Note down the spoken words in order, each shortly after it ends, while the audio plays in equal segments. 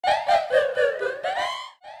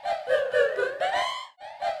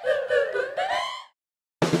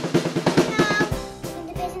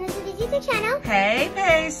Hey,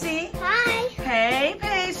 Pacie. Hi. Hey,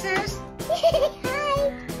 Pacers.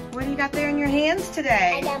 Hi. What do you got there in your hands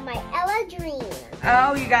today? I got my Ella Dream.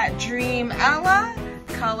 Oh, you got Dream Ella,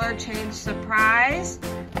 Color Change Surprise,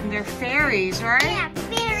 and they're fairies, right? Yeah,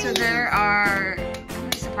 fairies. So there are, how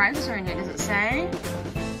many surprises are in here? Does it say?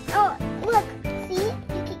 Oh, look. See? You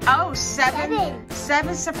can... Oh,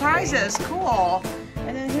 seven surprises. Cool.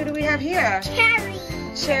 And then who do we have here? Cherry.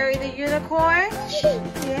 Cherry the unicorn.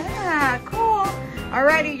 Yeah, cool.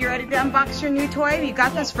 Alrighty, you ready to unbox your new toy? You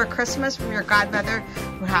got this for Christmas from your godmother,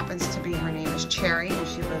 who happens to be, her name is Cherry, and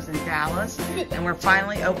she lives in Dallas. And we're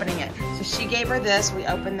finally opening it. So she gave her this. We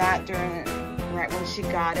opened that right when she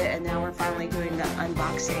got it, and now we're finally doing the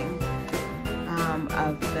unboxing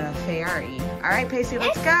of the fairy. All right, Pacie,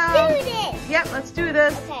 let's go. Let's do this. Yep, let's do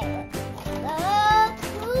this. Okay. Oh,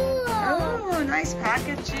 cool. Oh, nice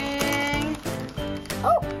packaging.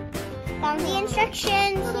 Oh, found the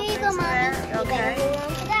instructions. Here you go, Mommy. Okay. You better hold on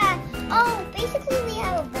to that. Oh, basically we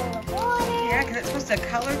have a bowl of water. Yeah, because it's supposed to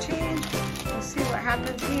color change. We'll see what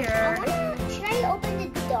happens here. Should I open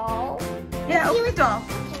the doll? Yeah, open the doll.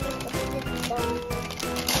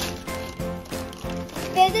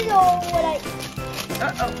 There's a doll.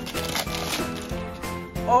 Uh-oh.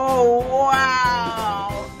 Oh,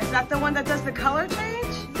 wow. Is that the one that does the color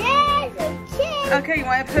change? Yes, okay. Okay, you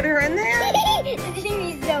want to put her in there? This thing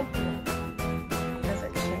is so cool. Does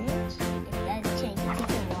it change? It does change. It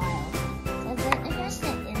takes a while. So then if I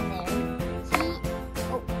sit in there, see?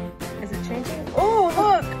 Oh. Is it changing? Oh,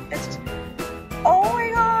 look. It's. Oh my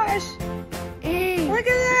gosh. Look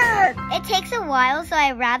at that. It takes a while, so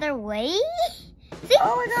I'd rather wait. See?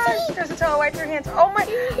 Oh my gosh. There's a towel. Wipe your hands. Oh my.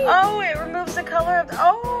 Oh, it removes the color of.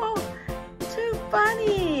 Oh, too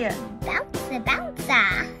funny.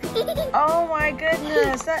 Bouncer. Oh my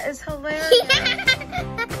goodness. That is hilarious.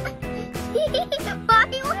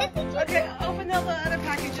 Mommy, what did you Okay, open up the other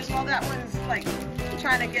packages while that one's like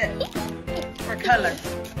trying to get for color.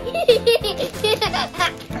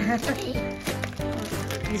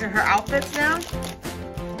 These are her outfits now?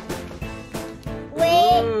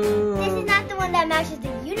 Wait, Ooh. this is not the one that matches the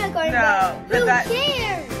unicorn. No, but who that-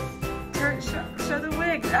 cares? Show the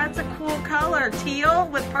wig. That's a cool color. Teal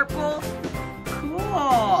with purple.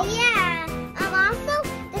 Cool. Yeah. Also,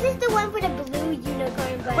 this is the one for the blue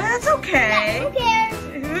unicorn. But Well, that's okay. yeah,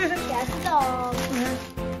 who cares? That's the dog.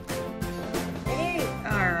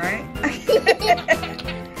 All right.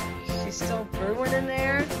 She's still brewing in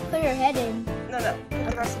there. Put her head in. No, put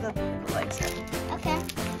the rest of the legs in. Okay.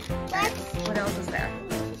 Let's. What else is there?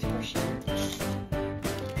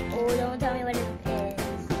 Oh, don't tell me what it is.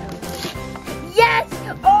 Yes!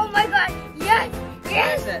 Oh my God! Yes! What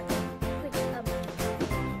Yes! is it?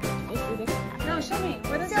 I see this. No, show me.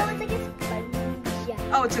 What is So it? it's like a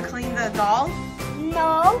sponge. Oh, to clean the doll?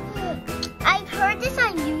 No, I've heard this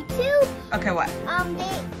on YouTube. Okay, what?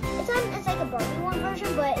 It's like a Barbie one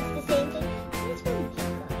version, but it's the same thing. It's from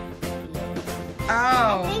makeup. I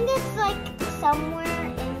Oh. think it's like somewhere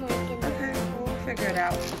in the Okay, we'll figure it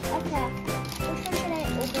out. Okay. Which one should I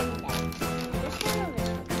open next? This one or this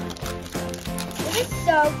one? It is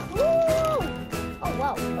so cool. Oh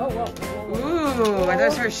wow. Oh whoa. Ooh, are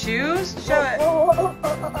those her shoes? Show it.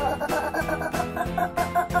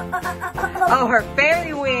 Oh, her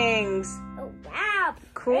fairy wings. Oh wow.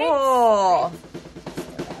 Cool.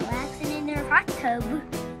 Still relaxing in their hot tub.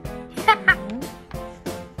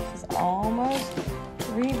 It's almost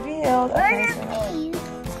revealed. Where Okay, are so these?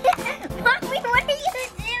 Mommy, what are you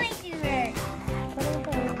doing to her?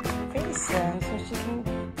 put her face in so she can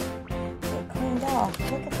get cleaned off.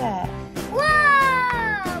 Look at that.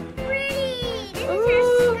 Whoa! Pretty! This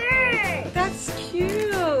is her skirt! That's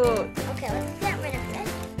cute. Okay, let's get rid of this.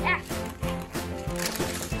 There.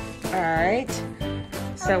 All right.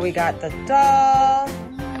 So we got the doll.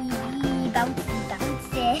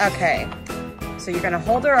 Bouncy. Okay. So you're gonna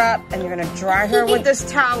hold her up and you're gonna dry her with this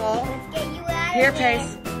towel. Let's get you out Here, of there.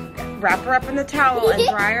 Pace. Wrap her up in the towel and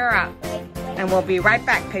dry her up. And we'll be right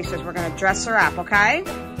back, Pacers. We're gonna dress her up, okay?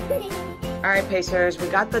 All right, Pacers. We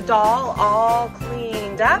got the doll all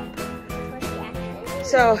cleaned up.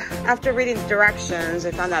 So after reading the directions,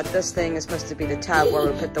 I found out this thing is supposed to be the tub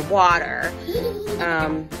where we put the water.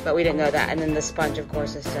 But we didn't know that. And then the sponge, of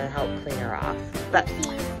course, is to help clean her off. But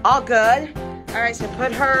all good. All right, so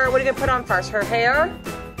put her, what are you gonna put on first? Her hair?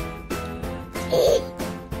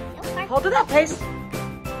 Hold it up, Pace.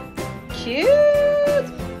 Cute.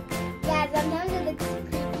 Yeah, sometimes it looks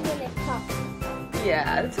creepy when it pops.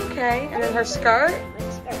 Yeah, it's okay. And then her skirt? My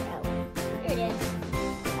skirt out. Here it is.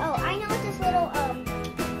 Oh, I know what this little,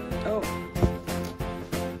 Oh.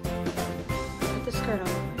 Put the skirt on.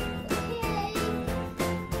 okay.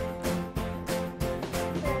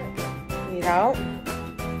 out. I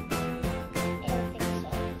don't think so.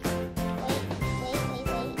 Wait.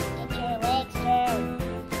 Get your legs through.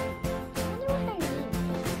 I wonder what her name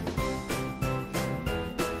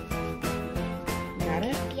is. Got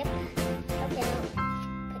it? Yep. Okay, now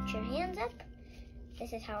put your hands up.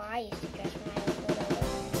 This is how I used to dress when I was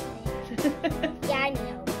little. Yeah, I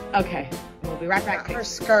know. Okay, we'll be right back. Her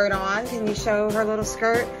skirt on. Can you show her little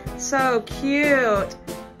skirt? So cute.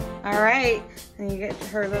 All right, and you get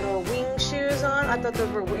her little wing shoes on. I thought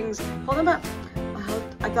those were wings. Hold them up.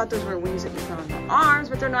 I thought those were wings that you put on her arms,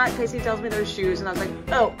 but they're not. Pacie tells me they're shoes, and I was like,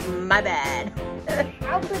 oh, my bad.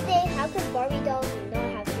 How could Barbie dolls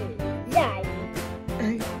know how to dive?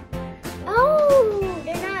 Oh,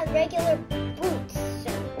 they're not regular boots.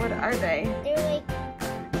 What are they? They're like,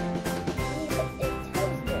 you put their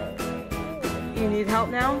toes there. You need help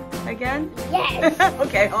now? Again? Yes.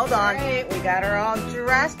 Okay, hold on. All right, we got her all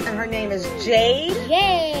dressed, and her name is Jade.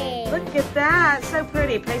 Yay. Look at that. So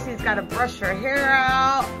pretty. Pacie's got to brush her hair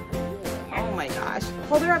out. Oh my gosh.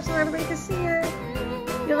 Hold her up so everybody can see her.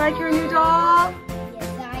 You like your new doll? Yes,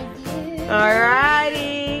 I do.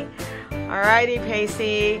 Alrighty,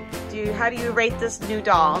 Pacie. How do you rate this new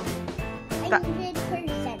doll?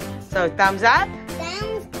 100%. So thumbs up?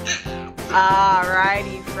 Thumbs up.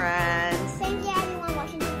 Alrighty, friends.